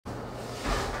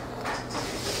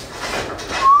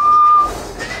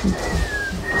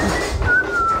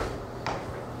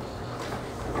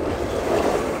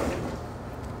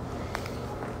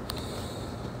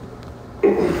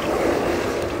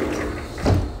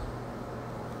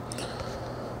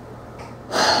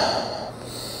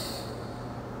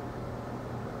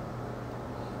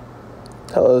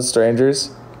Hello, strangers.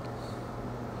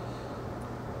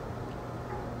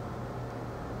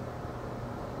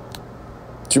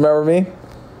 Do you remember me?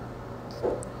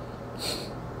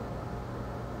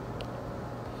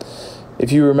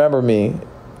 If you remember me,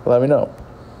 let me know.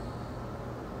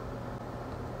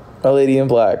 My lady in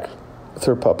black with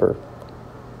her pupper.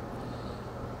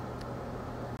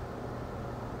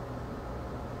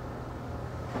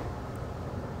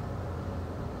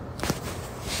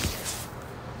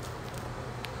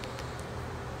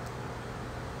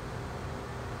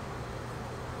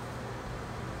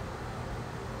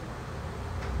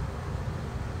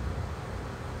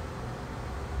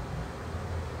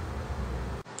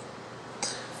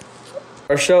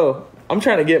 Our show. I'm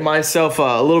trying to get myself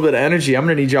a little bit of energy. I'm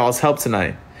gonna need y'all's help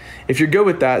tonight. If you're good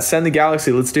with that, send the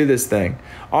galaxy. Let's do this thing.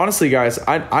 Honestly, guys,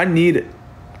 I need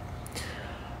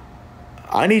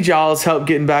y'all's help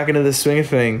getting back into the swing of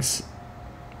things.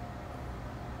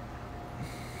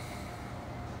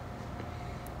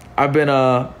 I've been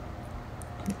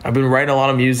writing a lot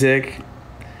of music,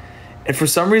 and for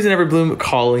some reason, every bloom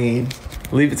Colleen.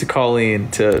 Leave it to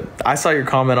Colleen to. I saw your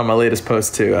comment on my latest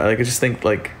post too. I just think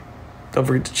like. Don't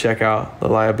forget to check out the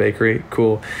Laya Bakery.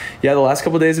 Cool. Yeah, the last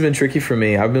couple of days have been tricky for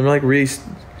me. I've been like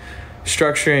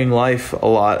restructuring life a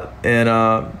lot. And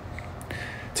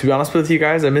to be honest with you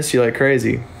guys, I miss you like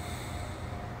crazy.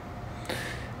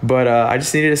 But I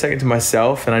just needed a second to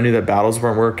myself. And I knew that battles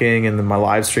weren't working. And then my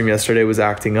live stream yesterday was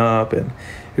acting up. And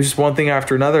it was just one thing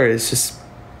after another. It's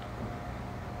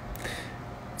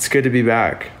good to be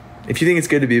back. If you think it's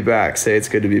good to be back, say it's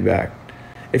good to be back.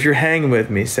 If you're hanging with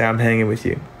me, say I'm hanging with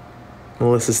you.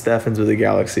 Melissa Steffens with the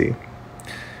Galaxy.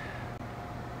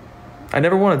 I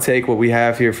never want to take what we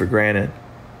have here for granted.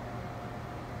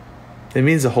 It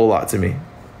means a whole lot to me.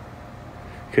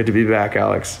 Good to be back,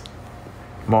 Alex.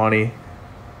 Monty,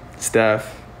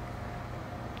 Steph,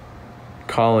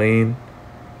 Colleen,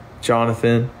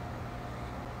 Jonathan.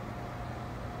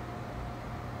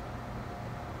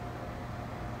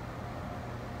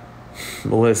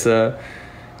 Melissa,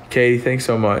 Katie, thanks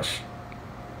so much.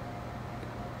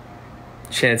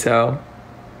 Chantel,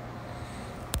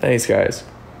 thanks guys.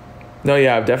 No,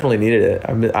 yeah, I've definitely needed it.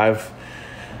 I've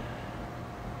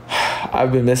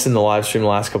been missing the live stream the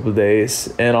last couple of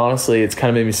days, and honestly, it's kind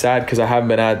of made me sad because I haven't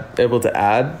been able to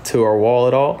add to our wall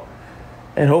at all.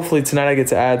 And hopefully tonight I get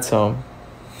to add some.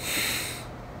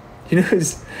 You know,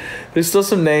 there's still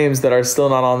some names that are still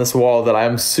not on this wall that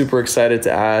I'm super excited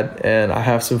to add, and I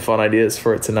have some fun ideas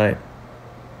for it tonight.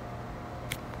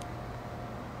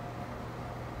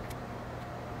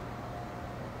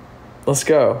 Let's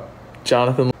go.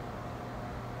 Jonathan.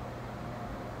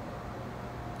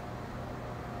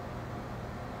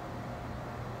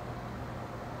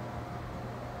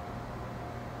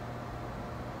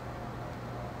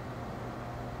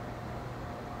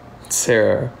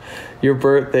 Sarah, your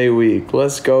birthday week.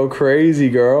 Let's go crazy,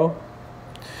 girl.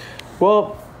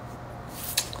 Well,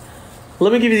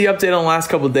 let me give you the update on the last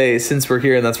couple of days since we're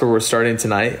here and that's where we're starting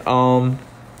tonight.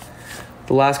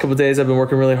 The last couple of days I've been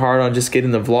working really hard on just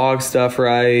getting the vlog stuff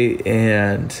right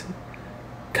and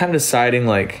kind of deciding,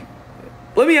 like,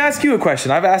 let me ask you a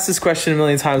question. I've asked this question a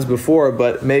million times before,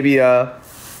 but maybe you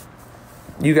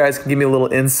guys can give me a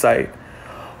little insight.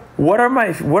 What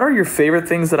are your favorite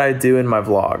things that I do in my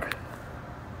vlog?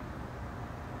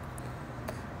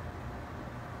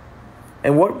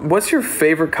 And what's your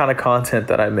favorite kind of content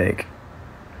that I make?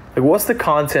 Like, what's the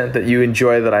content that you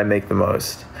enjoy that I make the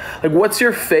most? Like, what's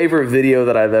your favorite video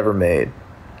that I've ever made?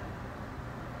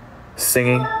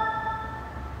 Singing?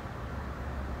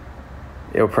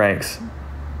 Yo, pranks.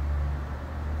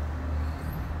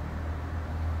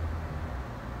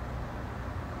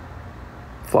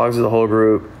 Vlogs of the whole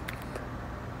group.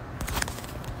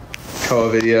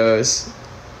 Koa videos.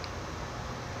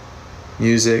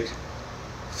 Music.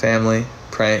 Family.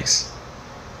 Pranks.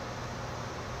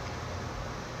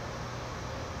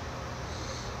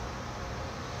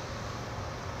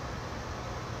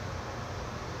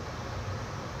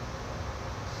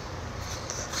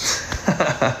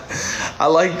 I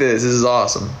like this. This is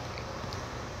awesome.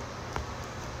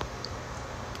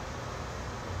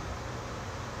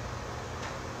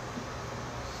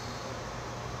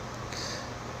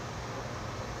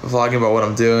 Vlogging about what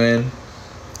I'm doing.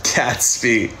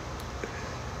 Gatsby.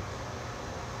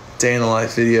 Day in the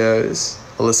life videos.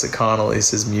 Alyssa Connolly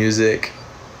says music.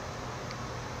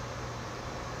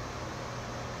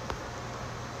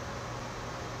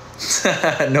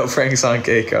 No pranks on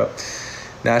Keiko.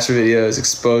 Natural videos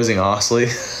exposing Osley.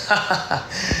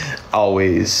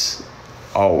 Always.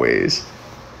 Always.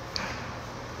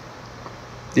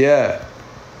 Yeah.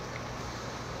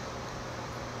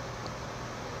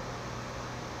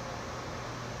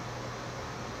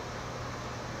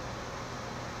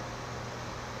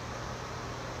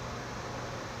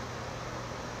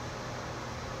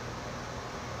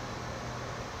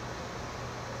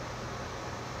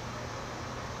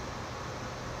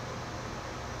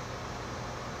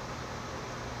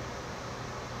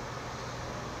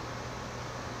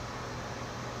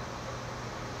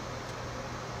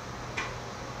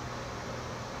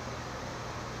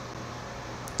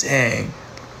 Dang.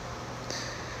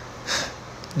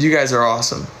 You guys are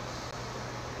awesome.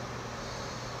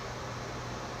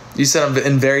 You said I'm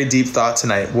in very deep thought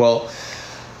tonight. Well,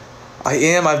 I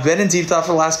am. I've been in deep thought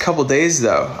for the last couple days,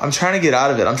 though. I'm trying to get out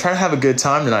of it. I'm trying to have a good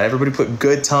time tonight. Everybody put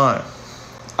good time.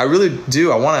 I really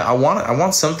do. I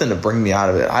want something to bring me out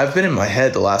of it. I've been in my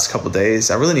head the last couple days.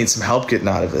 I really need some help getting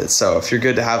out of it. So if you're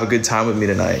good to have a good time with me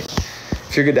tonight,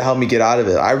 if you're good to help me get out of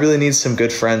it, I really need some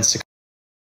good friends to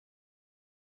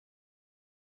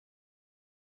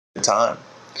time.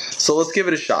 So let's give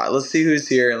it a shot. Let's see who's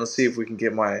here and let's see if we can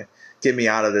get me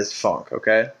out of this funk,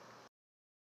 okay?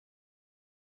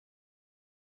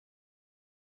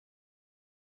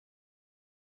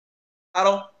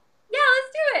 Battle? Yeah,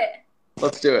 let's do it.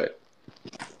 Let's do it.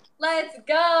 Let's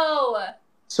go.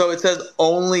 So it says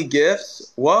only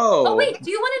gifts. Whoa. Oh wait, do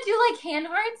you want to do like hand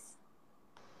hearts?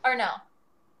 Or no?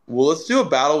 Well, let's do a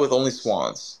battle with only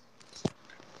swans.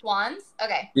 Swans?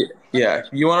 Okay. Yeah.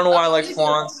 You want to know why I like let's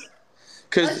swans?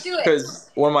 Let's do it. Because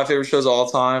one of my favorite shows of all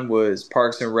time was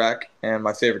Parks and Rec, and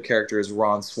my favorite character is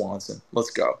Ron Swanson. Let's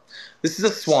go. This is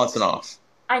a Swanson off.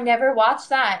 I never watched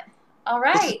that. All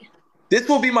right. This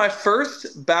will be my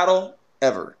first battle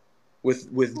ever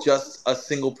with just a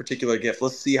single particular gift.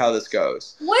 Let's see how this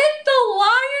goes. With the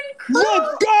Lion Crew. Let's go!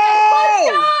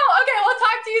 Let's go! Okay, we'll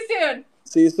talk to you soon.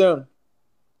 See you soon.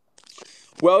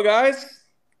 Well, guys,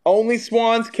 only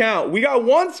swans count. We got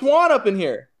one swan up in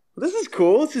here. This is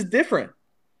cool. This is different.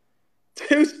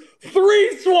 3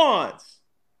 swans.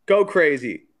 Go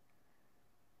crazy.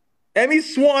 Emmy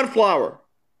Swanflower.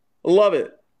 Love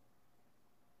it.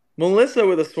 Melissa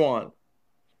with a swan.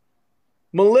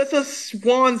 Melissa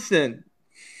Swanson.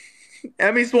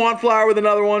 Emmy Swanflower with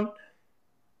another one.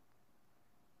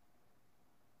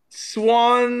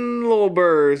 Swan Little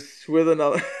Burst with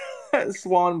another.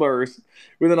 Swan Burst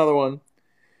with another one.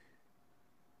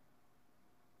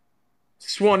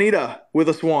 Swanita with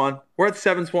a swan. We're at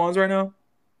 7 swans right now.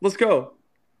 Let's go.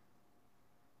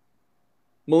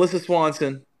 Melissa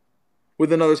Swanson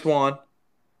with another swan.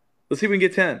 Let's see if we can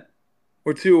get 10.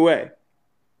 We're 2 away.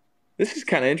 This is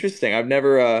kind of interesting. I've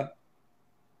never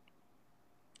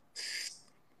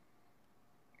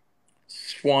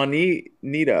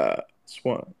Swanita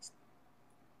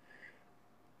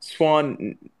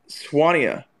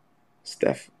Swania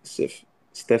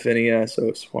Stephania,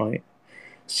 so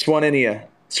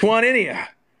Swaninia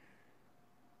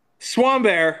Swan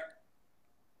Bear,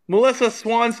 Melissa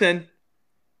Swanson,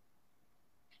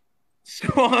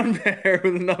 Swan Bear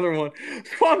with another one.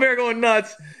 Swan Bear going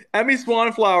nuts. Emmy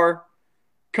Swanflower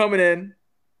coming in.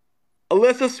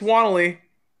 Alyssa Swanley.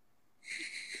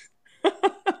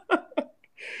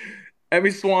 Emmy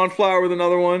Swanflower with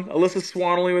another one. Alyssa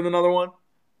Swanley with another one.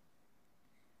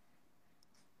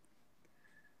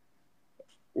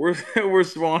 We're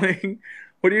swanning.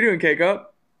 What are you doing, Cake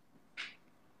Up?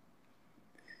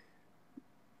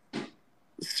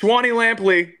 Swanee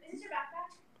Lampley. Is this your backpack?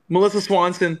 Melissa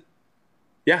Swanson.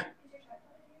 Yeah.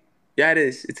 Yeah, it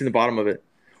is. It's in the bottom of it.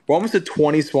 We're almost at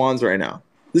 20 swans right now.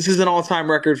 This is an all-time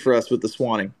record for us with the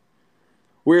swanning.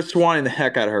 We're swanning the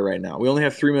heck out of her right now. We only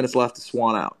have 3 minutes left to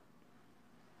swan out.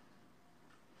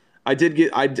 I'm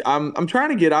trying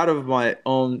to get out of my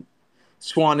own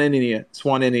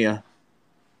Swaninia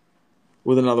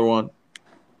with another one.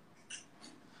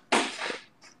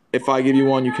 If I give you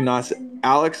one, you cannot say.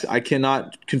 Alex, I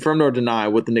cannot confirm nor deny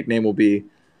what the nickname will be.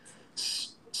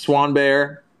 Swan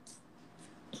Bear.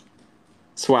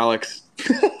 Swalex.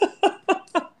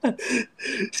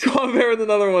 Swan Bear with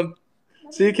another one.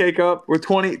 See you, Cake Up. We're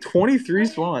 23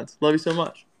 swans. Love you so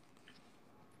much.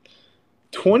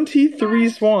 23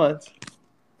 swans.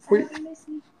 Where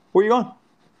you going?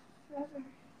 Forever.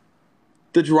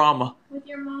 The drama. With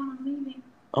your mom, I'm leaving.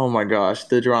 Oh my gosh,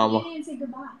 the drama. You didn't say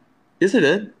goodbye. Yes, I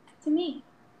did. To me.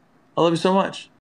 I love you so much.